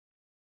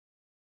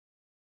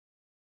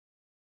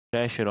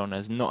pressure on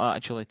us, not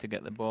actually to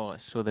get the ball,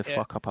 it's so they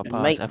fuck up a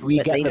pass. Make, If we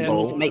get the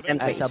ball, make them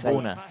take it's a the save.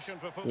 bonus.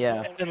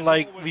 Yeah. And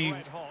like we've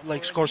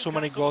scored so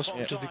many goals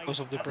just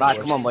because of the pressure. Right,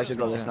 come on boys, we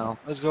got this now.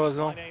 Let's go, let's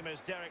go. Get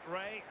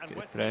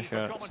the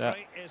pressure, set.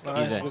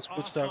 Nice, Easy. that's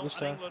good start, good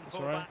start. That's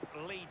alright.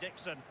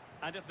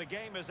 And if the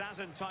game is as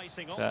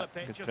enticing on Set, the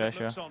pitch good as it looks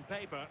pressure. on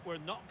paper, we're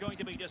not going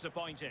to be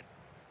disappointed.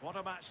 What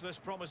a match this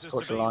promises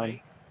Touch to the be. line.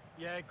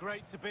 Yeah,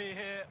 great to be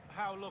here.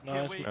 How lucky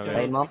Nice, are we? good Brilliant.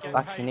 Hey, to Mark, get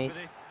back if you paid need. for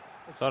this.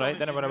 It's alright,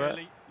 don't worry about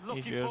it.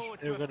 Looking He's yours.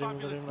 forward to You a got him,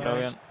 fabulous game.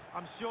 Brilliant.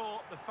 I'm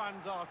sure the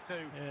fans are too.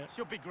 Yeah.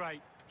 Should be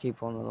great.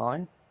 Keep on the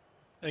line.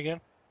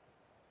 Again.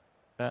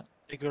 Set.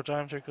 Take your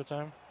time, take your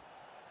time.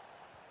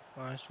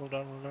 Nice, well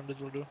done, this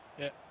will do.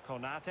 Yeah,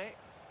 Konate.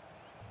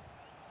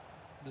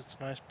 that's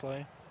nice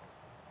play.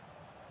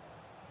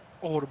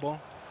 Over the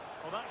ball.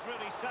 Well, that's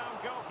really sound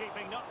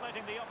goalkeeping, not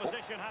letting the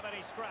opposition have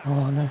any scraps.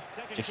 Oh no.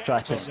 Just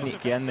try to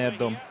sneak you in there,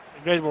 Dom.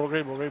 Great ball,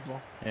 great ball, great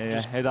ball.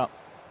 Yeah, head up.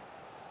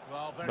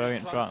 Well, very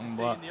Brilliant close track to and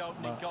seeing black. the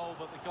opening goal,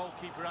 but the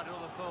goalkeeper had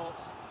other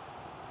thoughts.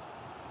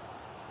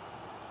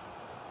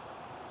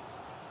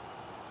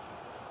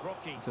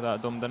 Rocky. To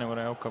that Dom, didn't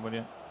worry, I'll cover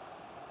you.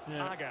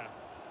 Yeah. Aga.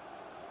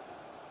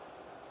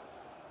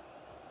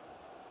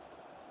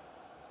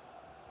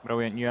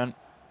 Brilliant, Ewan.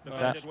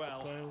 Defended Set.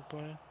 well.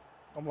 Play.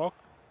 Unblock.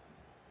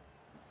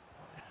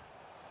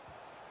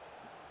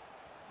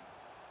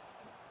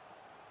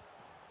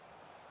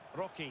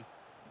 Rocky.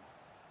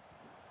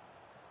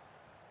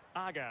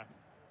 Aga.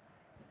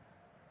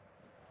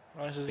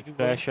 Nice, as a good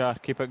Pressure,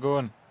 keep it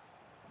going.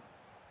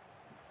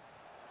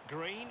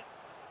 Green.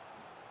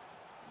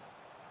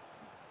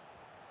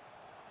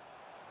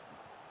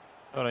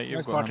 Alright, you've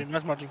Nice got Martin, him.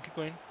 nice Martin, keep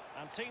going.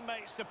 And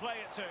teammates to play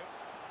it to.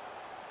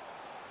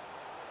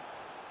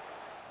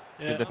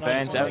 Yeah, Good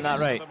defence, nice. isn't that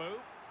right? The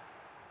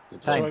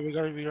move. Sorry, we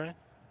got it.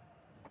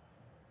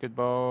 Good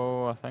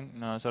ball, I think.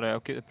 No, it's alright, I'll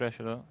keep the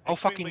pressure though. How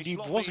fucking Extremely deep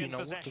sloppy was he in now?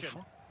 What the possession.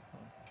 fuck?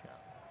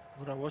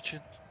 Would I watch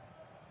it?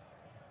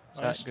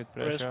 Set, good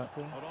pressure.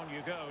 Well, on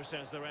you go,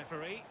 says the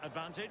referee.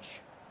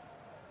 Advantage.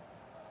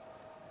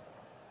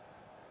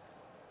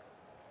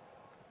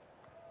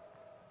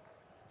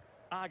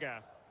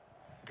 Aga.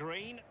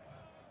 Green.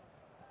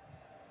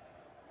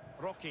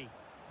 Rocky.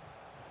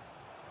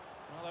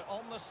 Well, they're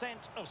on the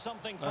scent of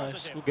something Nice,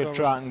 positive. Good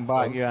tracking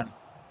back, Ewan.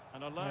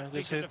 An alert Nice, piece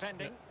that's of it.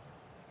 defending.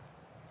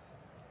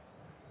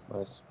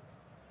 Nice.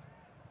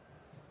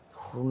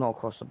 Oh, not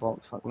across the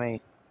box, fuck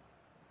me.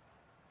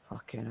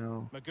 Fucking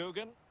hell.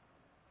 McGugan.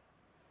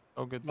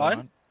 Oh, good ball, Line?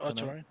 man. Oh, it's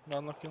Dunno. alright. No,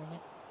 I'm not killing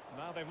it.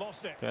 Now they've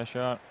lost it.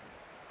 Pressure.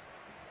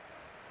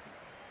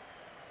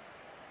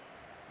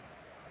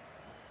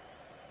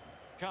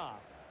 Carr.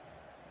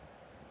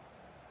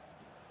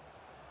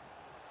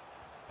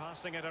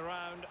 Passing it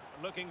around,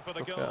 looking for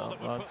the Okay, goal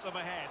that would lads. put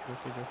them ahead.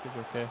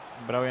 Okay.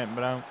 Brilliant,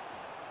 Brown.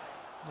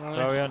 Nice.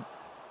 Brilliant.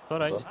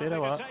 Alright, stay Having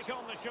to relaxed. take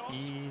on the shot,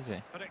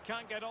 Easy. but it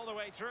can't get all the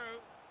way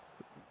through.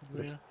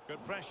 Yeah.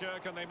 Good pressure.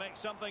 Can they make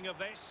something of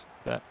this?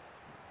 Nice,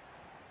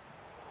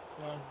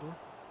 bro.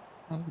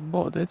 Oh, the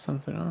ball did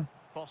something, huh?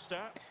 Foster.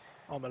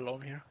 I'm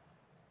alone here.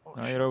 Oh,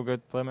 No, you're all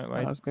good. Play it That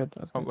wide. was good,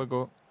 that was Up good. we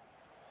go.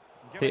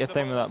 Giving your the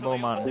time with that to ball, the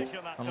man.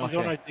 opposition that I'm time. He's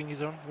lucky. on, I think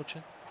he's on. Watch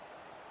it.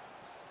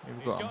 You've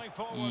He's got going him.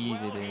 forward Easy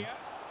well days. here.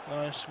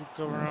 Nice, good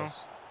cover now. Nice.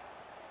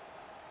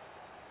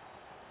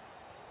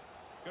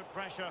 Good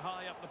pressure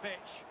high up the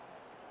pitch.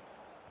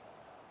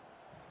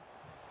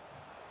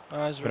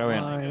 Nice,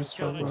 Brilliant. Nice,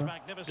 Challenge Drogba.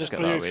 magnificent. Just Get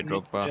clear that if way, you need-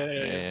 Drogba. yeah.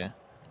 Yeah.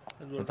 That's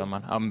Well well done,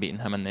 man. I'm beating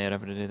him in there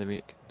every day of the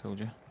week. Told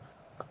you.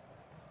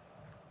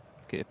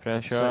 Get the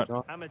pressure. So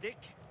John. Amadik.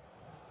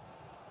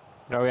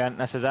 Brilliant.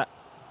 This is it.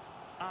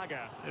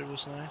 Aga. It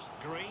was nice.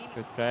 Green.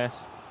 Good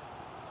press.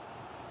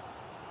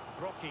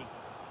 Rocky.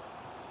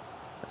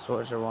 That's what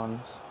it's your ones.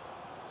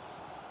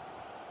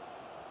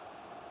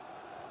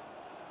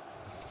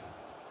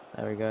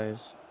 There he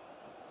goes.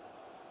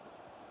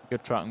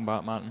 Good tracking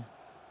back, Martin.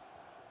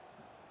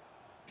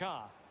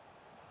 Carr.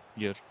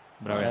 You're Right.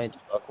 brilliant.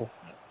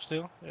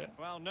 Still? Yeah.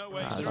 Well, no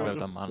way That's through. well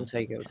done, man. We'll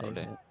take it, we'll That'll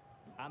take do. it.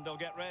 And they'll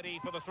get ready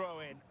for the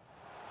throw-in.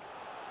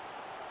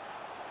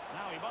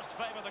 Now he must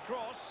favour the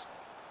cross.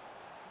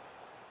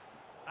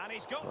 And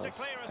he's got to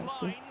clear his Thanks,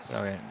 too. lines.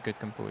 Brilliant. Good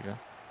composure.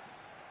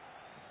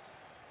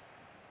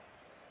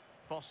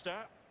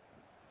 Foster.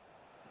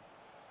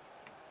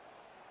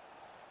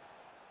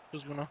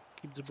 Just gonna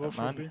keep the ball Good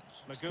for a man. bit.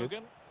 That's good.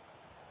 McGugan.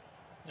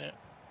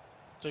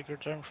 Take your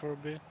time for a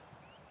bit.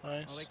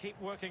 Nice. Well, they keep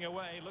working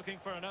away, looking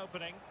for an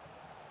opening.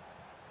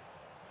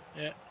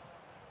 Yeah.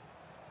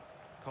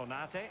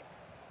 Konate.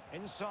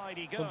 Inside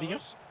he Continue.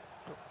 goes.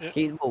 Yeah.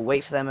 Keep the ball,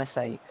 wait for their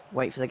mistake.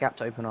 Wait for the gap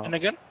to open up. And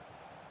again?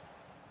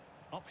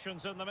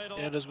 Options in the middle.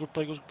 Yeah, that's good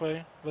play, good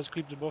play. Let's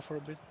keep the ball for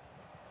a bit.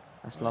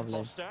 That's lovely.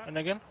 Foster. And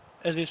again?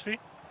 SB3?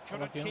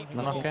 Couldn't Okay, keep okay.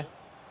 the Okay. ball.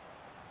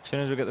 As soon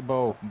as we get the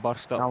ball,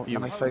 burst up Now- view.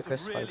 now Opposed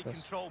focus, have really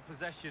focus. controlled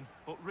possession,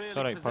 but really It's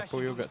alright, possession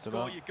Purple, you'll doesn't get to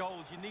score that. your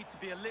goals. You need to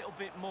be a little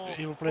bit more Yeah,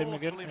 he'll play him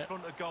forceful again, in yeah.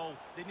 front of goal.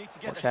 They need to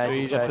get Watch the out, shots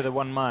Easy watch up. to the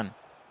one man.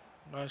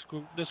 Nice,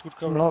 good. That's good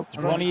cover. Blocked,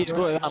 Right. One of you's right.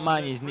 go to that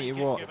man, you need to Free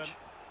kick watch. given.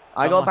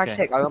 I got Unlucky. back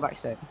stick, I got back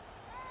stick.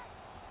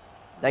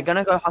 They're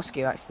gonna go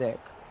Husky back stick.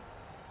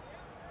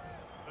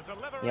 The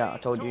delivery Yeah, I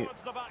told you.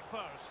 towards the back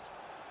post.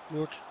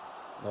 Good.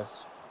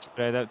 Nice.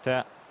 Spread out to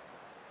it.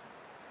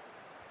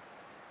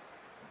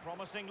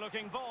 Promising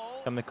looking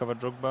ball. Come to cover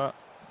Drogba.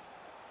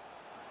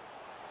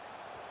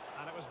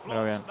 And it was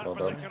Brilliant. blocked, that Well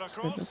done. particular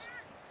So good. cross.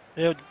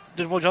 Yeah,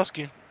 that was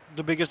Husky.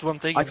 The biggest one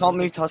taken. I can't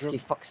move to Husky,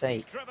 fuck's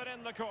sake. Driven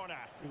in the corner.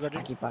 You got it.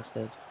 Lucky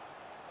bastard.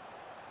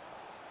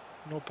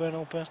 No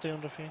pen, stay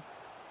on the feet.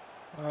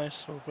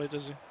 Nice, well played,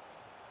 Izzy.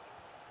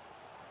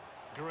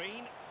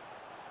 Green.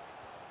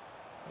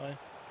 Aye.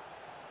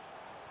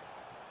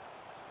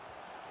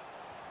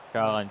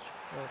 Challenge.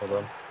 Well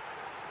done.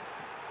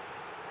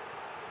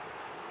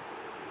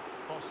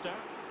 Foster.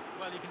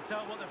 Well, you can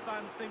tell what the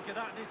fans think of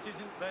that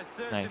decision. They're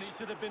certain Nice. it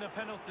should have been a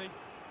penalty.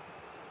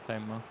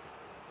 Time more.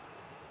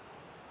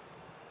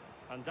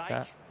 Van Dijk.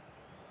 Yeah.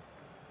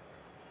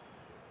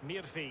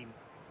 Mirfin.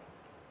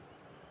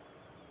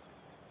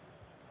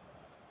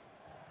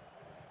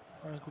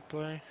 Nice, good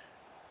play.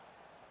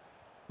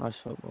 Nice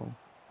football.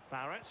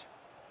 Barrett.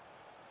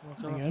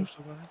 Okay, Again.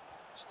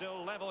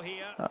 Still level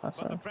here, Ah, but the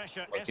sorry.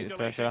 pressure Well, keep the escalating.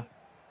 pressure.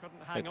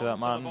 Couldn't hang to that on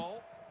to man. the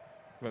ball.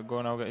 Got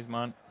go now, get his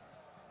man.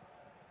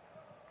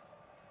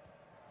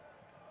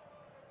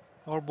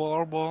 Our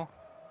ball.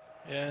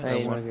 Yeah, Hey,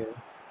 that no one. good.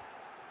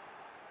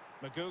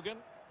 McGugan.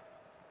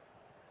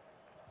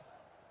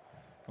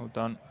 Well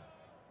done.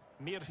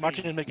 Mirfin.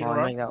 Martin is making a Well,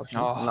 run. make that option.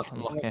 Oh, Unlucky.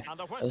 unlucky. And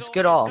the It was whistle good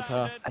is off.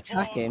 sounded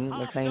Attacking, for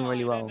they're playing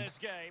really half-time in well. this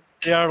game.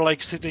 They are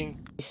like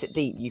sitting. You sit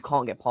deep, you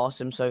can't get past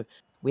them, so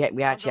we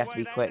actually have to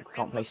be Underway quick. We then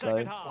can't in play the slow.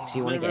 second half. So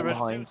you want to get in Wait,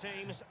 behind. Two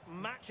teams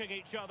matching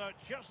each other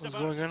just Let's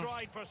about go again.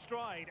 stride for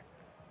stride.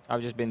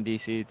 I've just been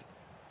DC'd.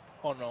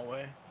 Oh no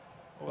way.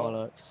 Well,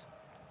 Bollocks.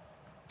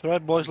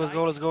 alright, boys, let's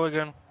go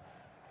again.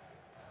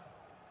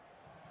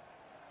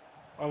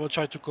 I will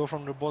try to go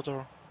from the bot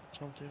or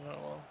something.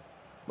 Well,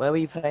 Where were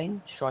you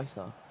playing?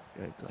 Striker.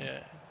 yeah,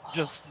 Oh,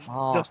 just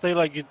fuck. stay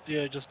like it.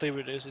 Yeah, just stay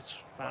with this. It's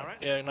fine. Barrett.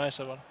 Yeah, nice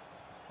one.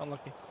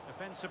 Unlucky.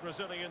 Defensive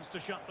Brazilians to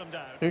shut them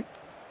down. Hey. It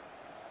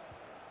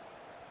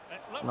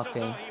looked as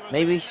Nothing. though he was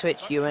Maybe in,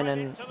 switch but you in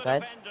credit and to the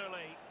Bed. defender,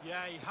 Lee.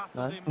 Yeah, he hassled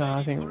No? him. No, made I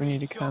his think we hurried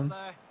need a shot cam.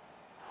 there.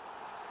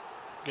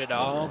 Get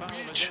Foul out, as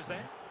it bitch. is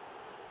then.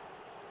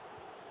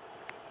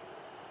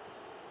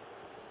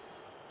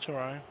 It's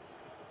alright.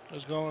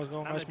 Let's go. Nice,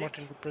 Benedict.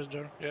 Martin. Good press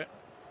there. Yeah.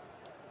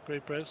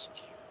 Great press.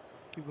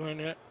 Keep going.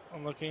 Yeah.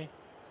 Unlucky.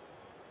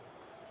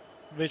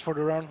 Wait for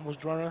the run.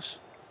 Was runners.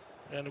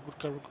 Yeah, and a good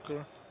cover. Good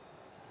cover.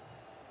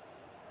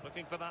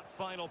 Looking for that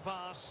final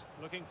pass,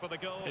 looking for the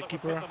goal Yeah, that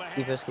keeper. would put them ahead.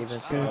 Keepers. And the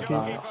Good.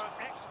 goalkeeper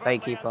expertly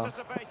Great keeper.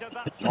 anticipated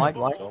that Wide,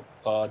 through wide.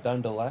 ball.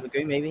 Down the left.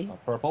 Magoo, maybe?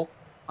 Purple.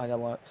 Oh, that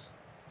works.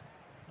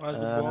 Nice,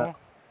 good Uh, ball.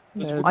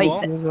 That's Yeah, good I ball.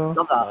 DC as well.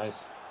 Love that.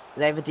 Nice.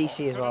 They have a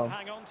DC as Couldn't well.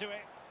 hang on to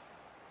it.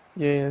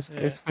 Yeah,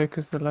 Yeah. it's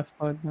focus the left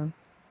side then.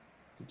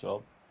 Good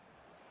job.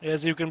 Yeah,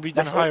 so you can beat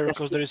them Let's, higher let's,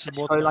 because there is a let's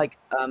bot. go now. like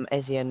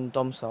Ezzy and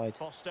Dom side.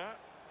 Foster.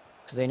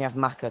 Because they only have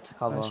Maka to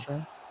cover. Nice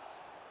try.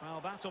 Well,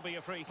 that'll be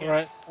a free kick.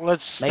 Alright,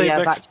 let's Maybe stay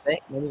back back. stick.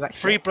 Maybe back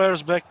Three stick.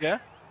 players back, yeah?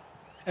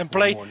 And One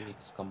play more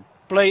needs to come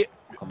back.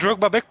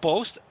 Drogba back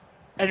post,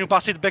 and you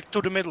pass it back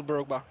to the middle,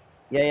 Drogba.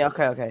 Yeah, yeah,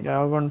 okay. Yeah,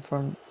 I'll run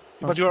from.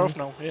 But you are off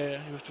now. Yeah,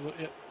 you have to.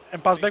 Yeah.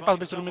 And pass back to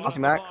the middle. Pass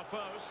him back.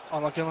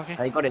 Unlucky.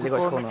 They got it, they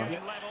got his Corner.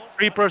 corner.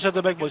 Three players at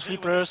the back, boys. Three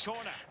players.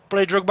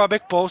 Play Drogba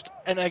back post,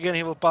 and again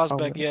he will pass Oh,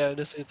 back. yeah. Yeah,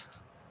 that's it.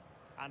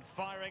 And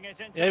firing it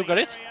into Yeah, you the got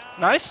it. area.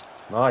 Nice.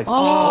 Nice.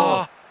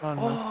 Oh, Oh,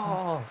 no.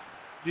 Oh.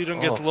 didn't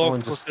Oh, get someone locked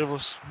because just- there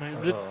was. Man,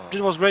 Oh.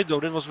 that was great though.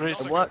 That was great.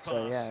 It works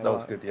though, yeah. it That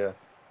was worked. good, yeah.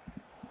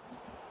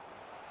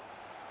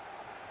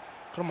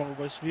 Come on,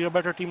 boys. We're a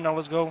better team now.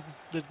 Let's go.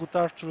 Did good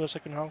start through the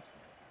second half.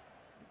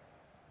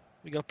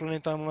 We got plenty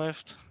of time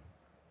left.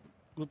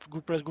 Good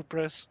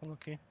press.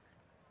 Okay.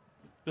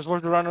 Just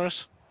watch the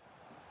runners.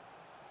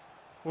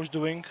 Watch the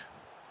wing.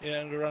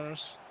 Yeah, and the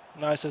runners.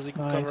 Nice as he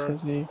could Nice, cover.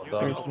 Izzy. Using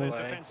done. all his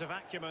Play. defensive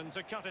acumen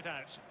to cut it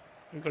out.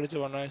 We got it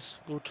one nice.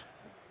 Good.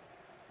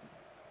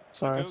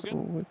 Sorry, it's Magugan.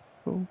 all with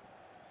cool.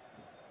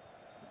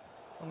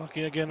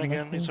 Unlucky again.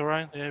 Unlucky. It's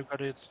alright. Yeah, we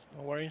got it.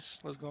 No worries.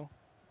 Let's go.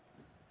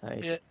 Hey,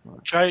 Yeah.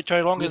 nice.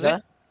 Try long, Who's is there?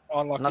 it?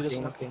 Oh, unlucky. Unlucky, That's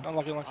unlucky.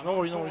 unlucky. Unlucky. No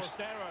worries. Unforced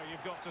error,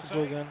 you've got to Let's say.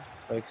 go again.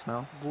 Focus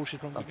now. Bullshit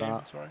from the Like game.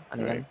 that. It's alright.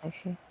 And Very again.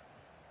 pressure.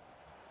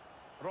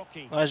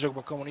 Rocky. Nice job,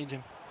 but come on, eat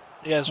him.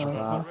 Yes, Oh, right.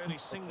 Wow. A really Yeah, you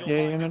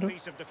single-minded know.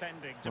 piece of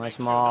defending to Nice make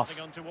sure mark.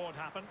 nothing untoward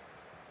happened.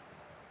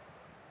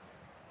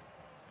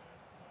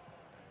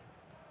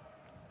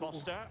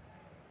 Foster.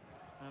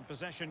 And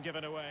possession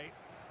given away.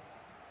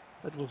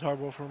 That was hard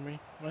ball for me.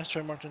 Nice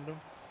try, Martin, though.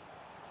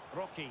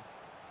 Rocky.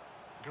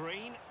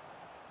 Green.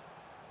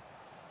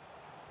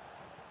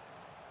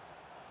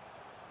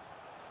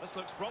 This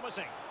looks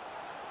promising.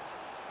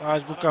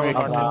 Nice, good cover, Great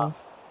Martin. cover.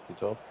 Good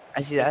job.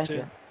 I see that. That's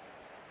it.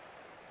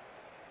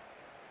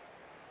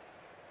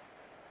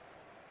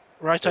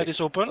 Right side is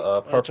open.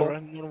 That's purple.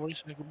 alright. No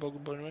worries. Good ball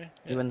anyway.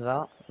 He Yeah. wins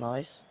that.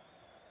 Nice.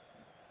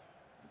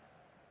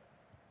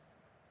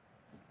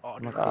 Oh,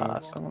 Not good. good. Ah,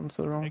 someone's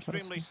the wrong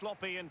Extremely person.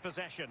 sloppy in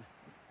possession.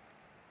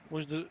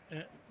 What's the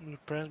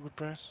good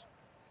press?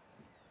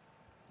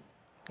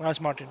 Nice,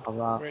 Martin. Love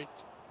that. Great.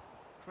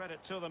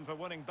 Credit to them for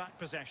winning back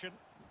possession.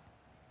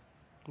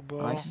 Good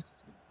ball. Nice.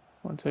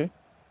 1-2.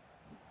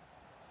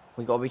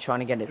 We gotta be trying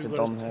to get it to You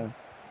got Dom it. here.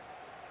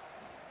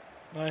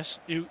 Nice.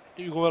 You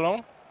go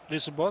along.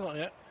 This the ball.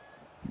 Yeah.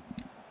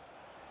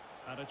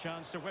 And a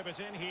chance to whip it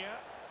in here.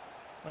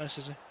 Nice,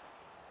 easy.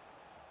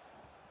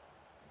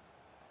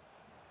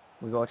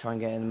 We gotta try and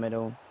get in the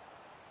middle.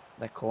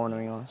 They're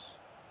cornering us.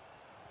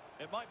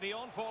 It might be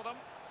on for them.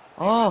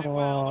 Oh!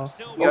 Well, but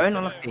still You're work to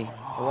unlucky. do.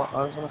 What?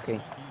 I was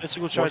unlucky. It's a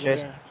good Watch shot.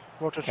 this. Yeah.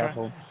 Water try.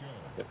 Careful.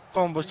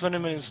 Come, but 20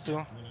 minutes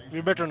still.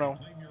 We're better now.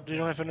 They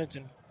don't have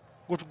anything.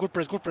 Good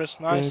press. Good press.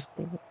 Nice.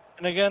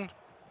 And again.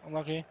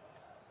 Unlucky.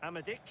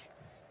 Amadik.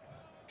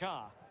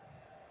 Carr.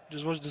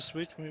 Just watch the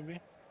switch, maybe.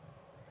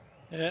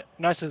 Yeah.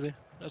 Nice, easy.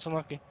 That's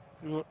unlucky.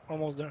 We were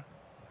almost there.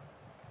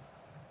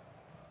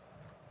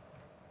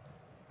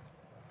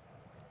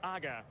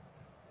 Aga.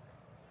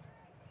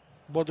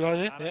 Both guys.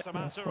 And Yeah. it's a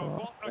matter of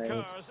what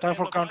occurs Time in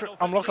for the counter. final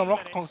I'm locked. 15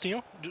 minutes.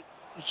 Continue.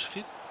 Just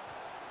feet.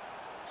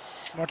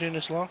 Martin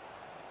is long.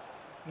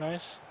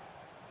 Nice.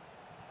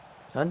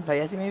 Done?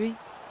 Play Essie maybe?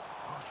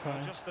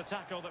 Fine. Just the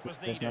tackle that was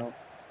There's needed. no.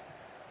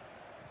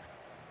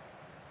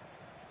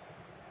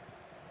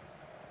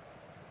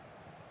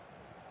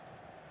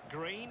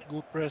 Green.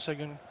 Good press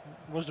again.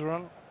 What's the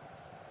run?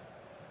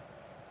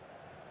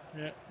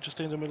 Yeah. Just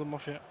stay in the middle,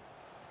 Mafia.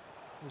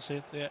 That's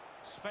it. Yeah.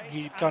 Space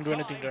He and can't do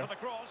anything time there. for the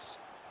cross.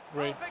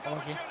 Great. Oh, big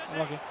Unlucky. opportunity.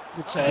 Unlucky.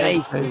 Good Hey!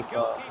 save. Well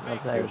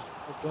Goalkeeping. played.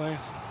 Good play.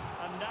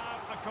 And now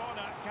a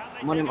corner. Can they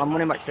I'm on him, take I'm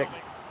on him, advantage back of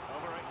it?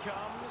 Over it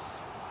comes.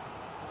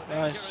 The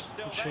danger is Nice. still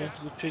Good there. shit.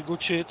 Good shit.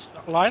 Good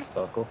shit. Line?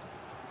 Tackle.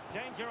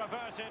 Danger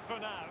averted for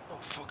now. Oh,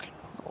 fucking.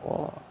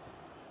 Oh,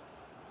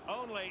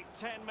 Only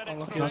 10 minutes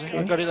Unlucky. Okay.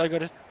 I got it. I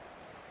got it.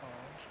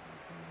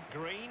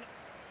 Green.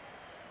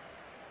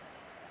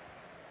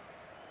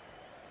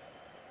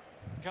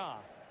 Carr.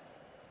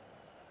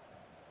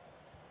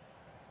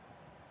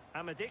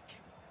 Amadik.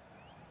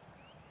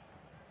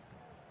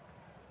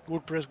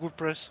 Good press. Good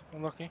press.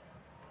 Unlucky.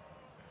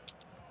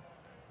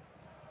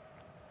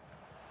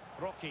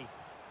 Rocky.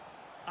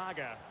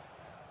 Aga.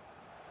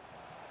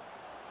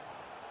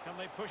 Can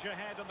they push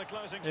ahead in the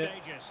closing Yeah.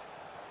 stages?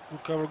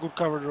 Good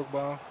cover,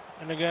 Drogba.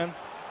 And again.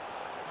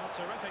 A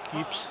terrific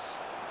Keeps. pass.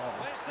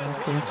 Oh, This is okay.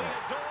 what we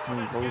adore Some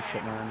this bullshit,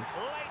 game. man.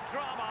 Late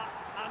drama,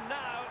 and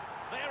now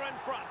they're in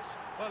front.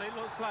 Well, it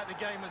looks like the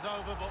game is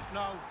over, but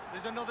no,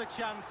 there's another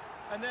chance.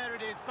 And there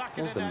it is, back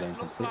in Was the the net.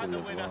 length Looks like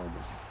completed the as winner. well,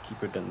 but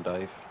keeper didn't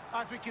dive.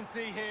 As we can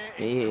see here,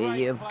 it's Yeah, great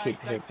you play.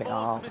 keep They picking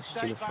force up the mistake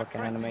stupid by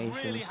fucking pressing really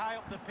animations. high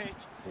up the pitch.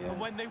 Yeah. And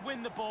when they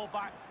win the ball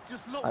back,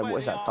 just look Like, where what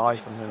is they that are, dive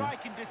in from him?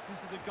 striking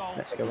distance of the goal.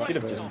 Let's go He back should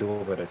have to just him.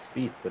 dove at his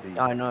feet, but he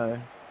I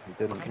know.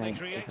 didn't. Fucking Can they hate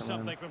create kicking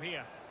something him. from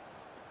here?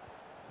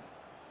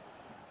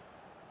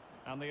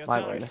 And the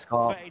Right, attack let's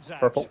go. fades out.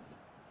 Purple.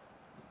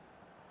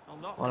 Well,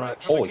 not Well, great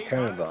like- for Oh, the he keeper.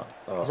 counted that.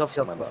 Oh, He's off,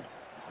 my bad.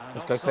 And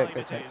Let's go quick, offside quick,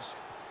 it quick. is.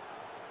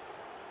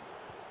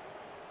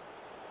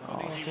 Oh,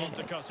 An easy one to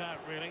shit. cut out,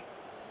 really.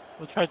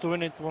 We'll try to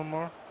win it one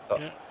more.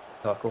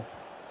 Tackle.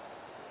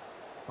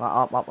 Right,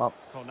 up.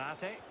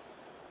 Konate.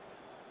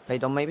 Play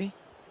Dom maybe?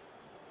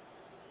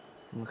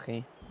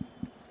 Okay.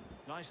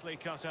 Nicely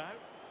cut out.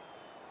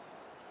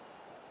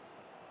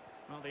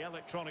 Well, the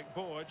electronic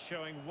board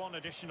showing 1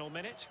 additional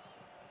minute.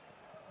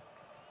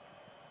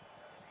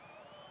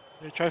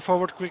 Yeah, try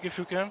forward quick if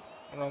you can.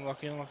 And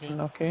unlucky.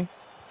 okay.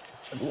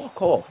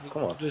 Walk off.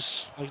 Come on.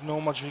 There's like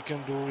no much we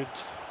can do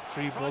with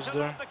free balls Tries to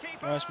there. lock the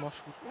keeper. Nice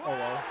muff. Well, Oh wow. well,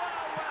 well.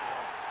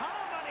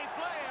 How many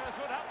players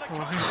would have the Oh,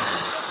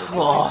 confidence to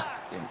Oh.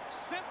 do that?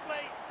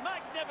 Simply I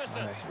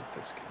magnificent. hate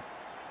this game.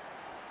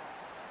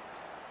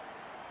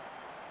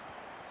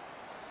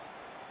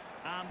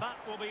 And that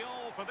will be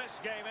all for this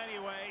game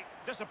anyway.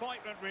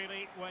 Disappointment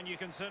really when you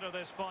consider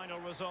this final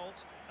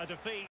result. A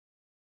defeat.